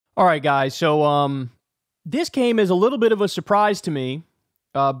All right, guys. So this came as a little bit of a surprise to me,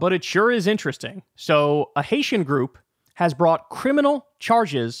 but it sure is interesting. So a Haitian group has brought criminal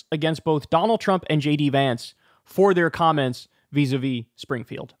charges against both Donald Trump and J.D. Vance for their comments vis-a-vis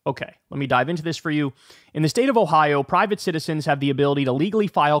Springfield. Okay, let me dive into this for you. In the state of Ohio, private citizens have the ability to legally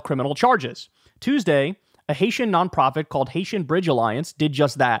file criminal charges. Tuesday, a Haitian nonprofit called Haitian Bridge Alliance did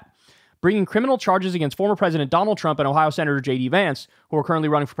just that, bringing criminal charges against former President Donald Trump and Ohio Senator J.D. Vance, who are currently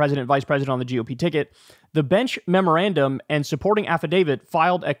running for president and vice president on the GOP ticket. The bench memorandum and supporting affidavit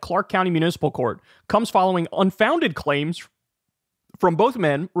filed at Clark County Municipal Court comes following unfounded claims from both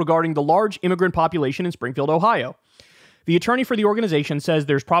men regarding the large immigrant population in Springfield, Ohio. The attorney for the organization says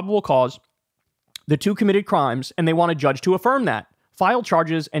there's probable cause the two committed crimes, and they want a judge to affirm that, file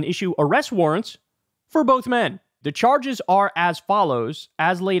charges, and issue arrest warrants for both men. The charges are as follows,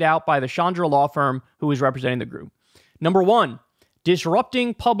 as laid out by the Chandra law firm who is representing the group. Number 1,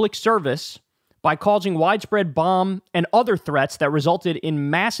 disrupting public service by causing widespread bomb and other threats that resulted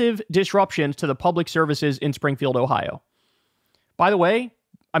in massive disruptions to the public services in Springfield, Ohio. By the way,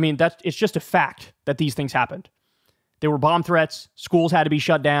 it's just a fact that these things happened. There were bomb threats, schools had to be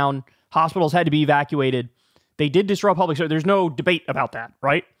shut down, hospitals had to be evacuated. They did disrupt public service. There's no debate about that,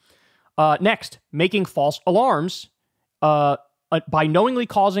 right? Next, making false alarms by knowingly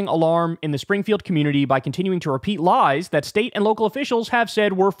causing alarm in the Springfield community by continuing to repeat lies that state and local officials have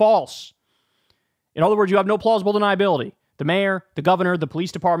said were false. In other words, you have no plausible deniability. The mayor, the governor, the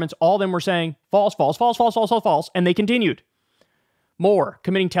police departments, all of them were saying false, false, false, false, false, false, false, and they continued. More,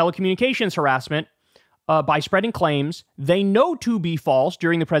 committing telecommunications harassment by spreading claims they know to be false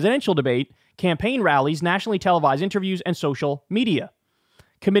during the presidential debate, campaign rallies, nationally televised interviews, and social media.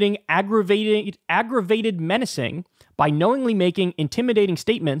 Committing aggravated menacing by knowingly making intimidating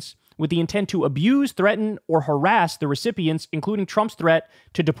statements with the intent to abuse, threaten, or harass the recipients, including Trump's threat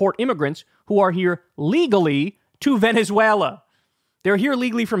to deport immigrants who are here legally to Venezuela. They're here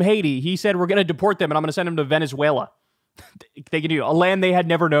legally from Haiti. He said, we're going to deport them, and I'm going to send them to Venezuela. They can do a land they had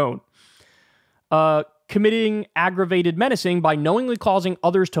never known. Committing aggravated menacing by knowingly causing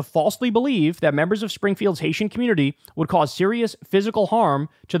others to falsely believe that members of Springfield's Haitian community would cause serious physical harm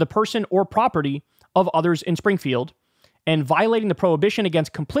to the person or property of others in Springfield, and violating the prohibition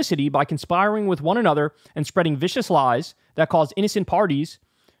against complicity by conspiring with one another and spreading vicious lies that cause innocent parties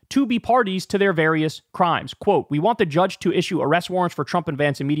to be parties to their various crimes. Quote, we want the judge to issue arrest warrants for Trump and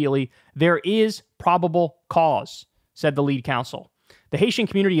Vance immediately. There is probable cause, said the lead counsel. The Haitian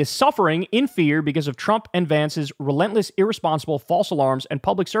community is suffering in fear because of Trump and Vance's relentless, irresponsible false alarms, and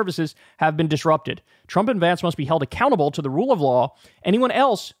public services have been disrupted. Trump and Vance must be held accountable to the rule of law. Anyone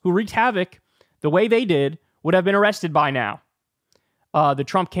else who wreaked havoc the way they did would have been arrested by now. The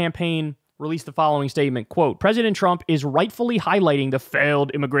Trump campaign released the following statement, quote, President Trump is rightfully highlighting the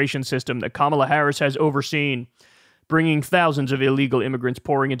failed immigration system that Kamala Harris has overseen, bringing thousands of illegal immigrants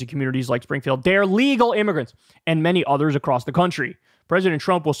pouring into communities like Springfield. They're legal immigrants, and many others across the country. President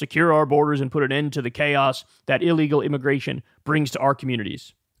Trump will secure our borders and put an end to the chaos that illegal immigration brings to our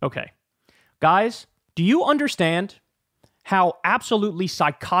communities. Okay. Guys, do you understand how absolutely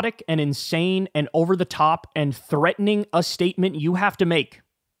psychotic and insane and over the top and threatening a statement you have to make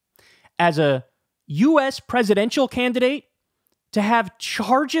as a U.S. presidential candidate to have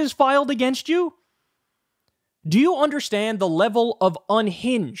charges filed against you? Do you understand the level of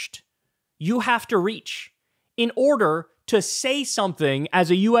unhinged you have to reach in order to say something as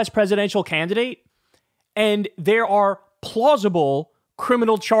a U.S. presidential candidate, and there are plausible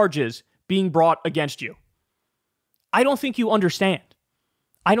criminal charges being brought against you? I don't think you understand.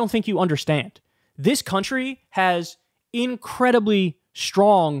 I don't think you understand. This country has incredibly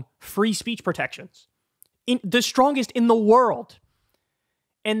strong free speech protections, the strongest in the world.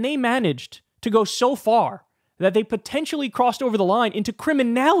 And they managed to go so far that they potentially crossed over the line into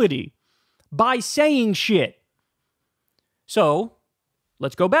criminality by saying shit. So,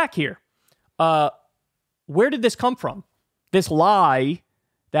 let's go back here. Where did this come from? This lie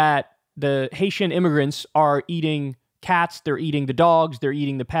that the Haitian immigrants are eating cats, they're eating the dogs, they're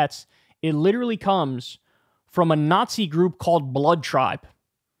eating the pets. It literally comes from a Nazi group called Blood Tribe.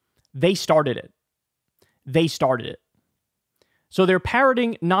 They started it. They started it. So they're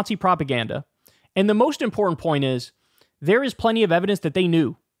parroting Nazi propaganda. And the most important point is, there is plenty of evidence that they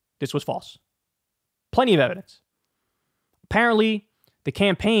knew this was false. Plenty of evidence. Apparently, the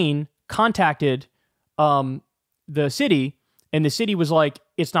campaign contacted the city, and the city was like,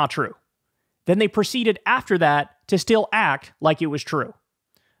 it's not true. Then they proceeded after that to still act like it was true.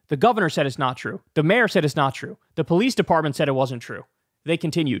 The governor said it's not true. The mayor said it's not true. The police department said it wasn't true. They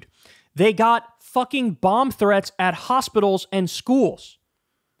continued. They got fucking bomb threats at hospitals and schools.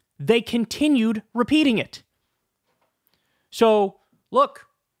 they continued repeating it. So, look,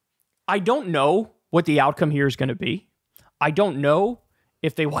 I don't know what the outcome here is going to be. I don't know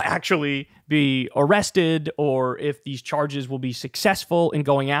if they will actually be arrested or if these charges will be successful in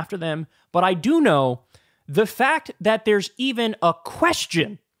going after them. But I do know the fact that there's even a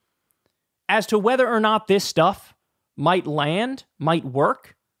question as to whether or not this stuff might land, might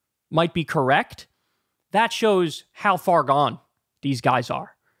work, might be correct, that shows how far gone these guys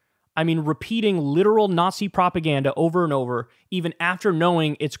are. I mean, repeating literal Nazi propaganda over and over, even after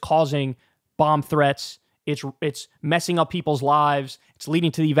knowing it's causing bomb threats, it's messing up people's lives, it's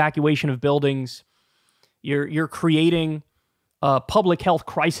leading to the evacuation of buildings. You're creating a public health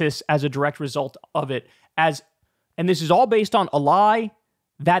crisis as a direct result of it. And this is all based on a lie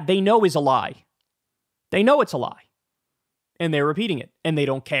that they know is a lie. They know it's a lie. And they're repeating it, and they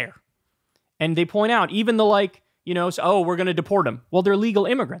don't care. And they point out, even the we're going to deport them. Well, they're legal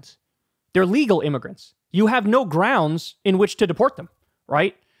immigrants. They're legal immigrants. You have no grounds in which to deport them,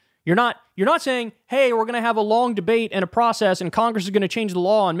 right? You're not saying, hey, we're going to have a long debate and a process, and Congress is going to change the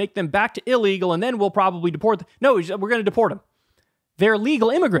law and make them back to illegal, and then we'll probably deport them. No, we're going to deport them. They're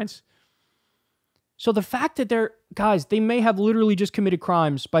legal immigrants. So the fact that they may have literally just committed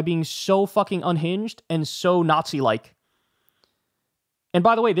crimes by being so fucking unhinged and so Nazi-like. And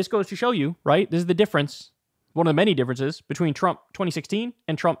by the way, this goes to show you, right? This is the difference, one of the many differences between Trump 2016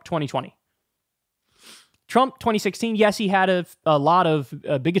 and Trump 2020. Trump 2016, yes, he had a lot of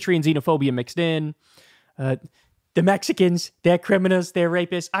bigotry and xenophobia mixed in. The Mexicans, they're criminals, they're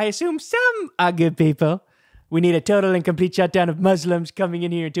rapists. I assume some are good people. We need a total and complete shutdown of Muslims coming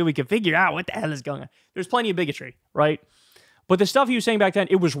in here until we can figure out what the hell is going on. There's plenty of bigotry, right? But the stuff he was saying back then,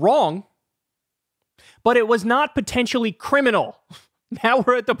 it was wrong, but it was not potentially criminal. Now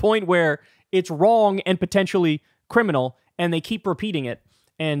we're at the point where it's wrong and potentially criminal, and they keep repeating it,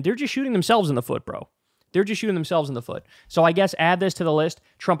 and they're just shooting themselves in the foot, bro. They're just shooting themselves in the foot. So I guess add this to the list.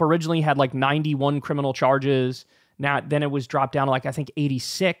 Trump originally had like 91 criminal charges. Then it was dropped down to I think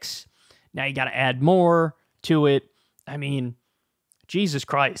 86. Now you got to add more to it. I mean, Jesus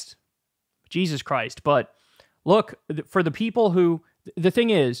Christ. Jesus Christ. But look, for the people who, the thing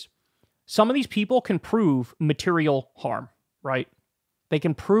is, some of these people can prove material harm, right? They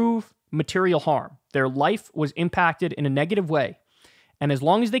can prove material harm. Their life was impacted in a negative way. And as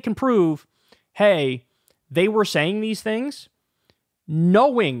long as they can prove, hey, they were saying these things,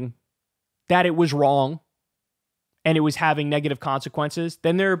 knowing that it was wrong and it was having negative consequences,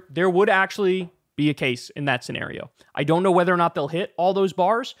 then there would actually be a case in that scenario. I don't know whether or not they'll hit all those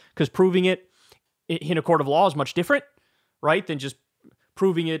bars, because proving it in a court of law is much different, right, than just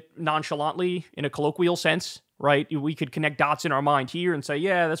proving it nonchalantly in a colloquial sense, right? We could connect dots in our mind here and say,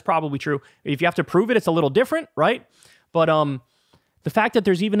 yeah, that's probably true. If you have to prove it, it's a little different, right? But the fact that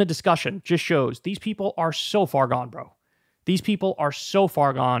there's even a discussion just shows these people are so far gone, bro. These people are so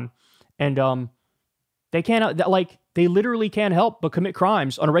far gone, and they can't, they literally can't help but commit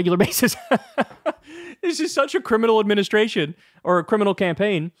crimes on a regular basis. This is such a criminal administration or a criminal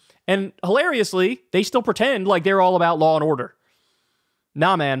campaign, and hilariously, they still pretend like they're all about law and order.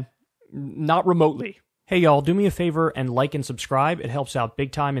 Nah, man, not remotely. Hey, y'all, do me a favor and like and subscribe. It helps out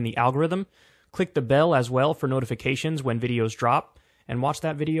big time in the algorithm. Click the bell as well for notifications when videos drop. And watch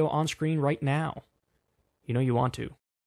that video on screen right now. You know you want to.